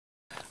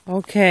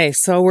Okay,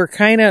 so we're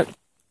kind of...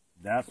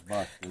 That's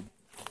busted.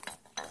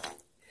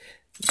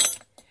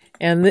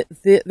 And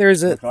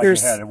there's a... Like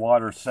it had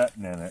water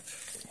setting in it.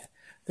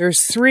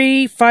 There's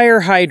 3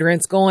 fire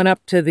hydrants going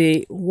up to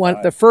the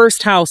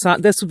first house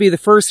on... This would be the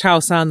first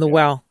house on the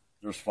well.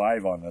 There's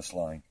 5 on this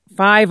line.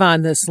 5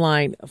 on this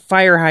line,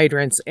 fire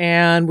hydrants,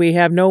 and we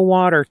have no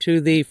water to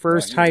the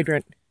first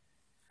hydrant.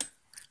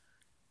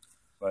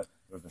 But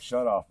there's a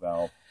shutoff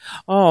valve.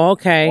 Oh,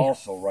 okay.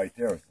 Also right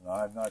there. Now,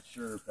 I'm not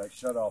sure if that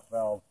shutoff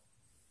valve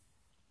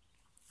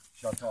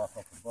shuts off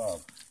up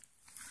above.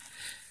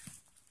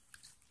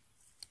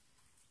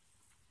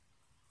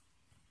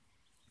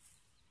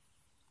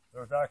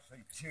 There's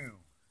actually 2.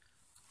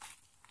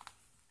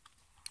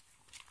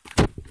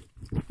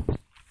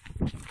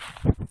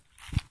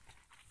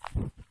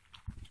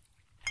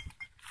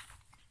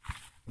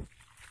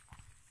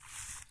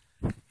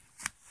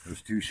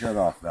 There's 2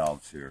 shutoff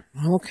valves here.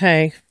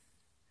 Okay.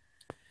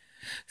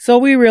 So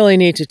we really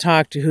need to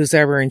talk to who's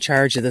ever in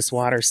charge of this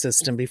water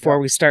system before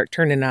we start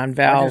turning on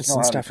valves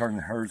and stuff. I just know how to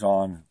turn hers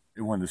on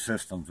when the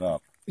system's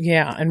up.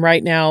 Yeah, and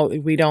right now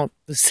we don't,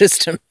 the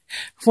system,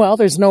 well,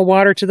 there's no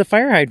water to the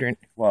fire hydrant.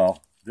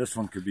 Well, this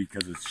one could be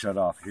because it's shut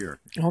off here.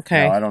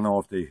 Okay. Now, I don't know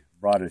if they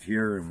brought it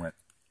here and went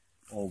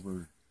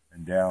over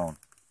and down.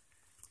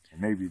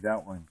 And maybe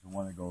that one's the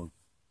one that goes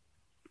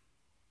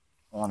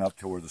on up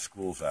to where the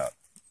school's at.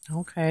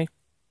 Okay.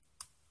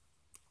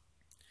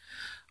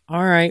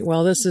 All right,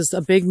 well, this is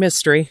a big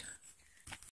mystery.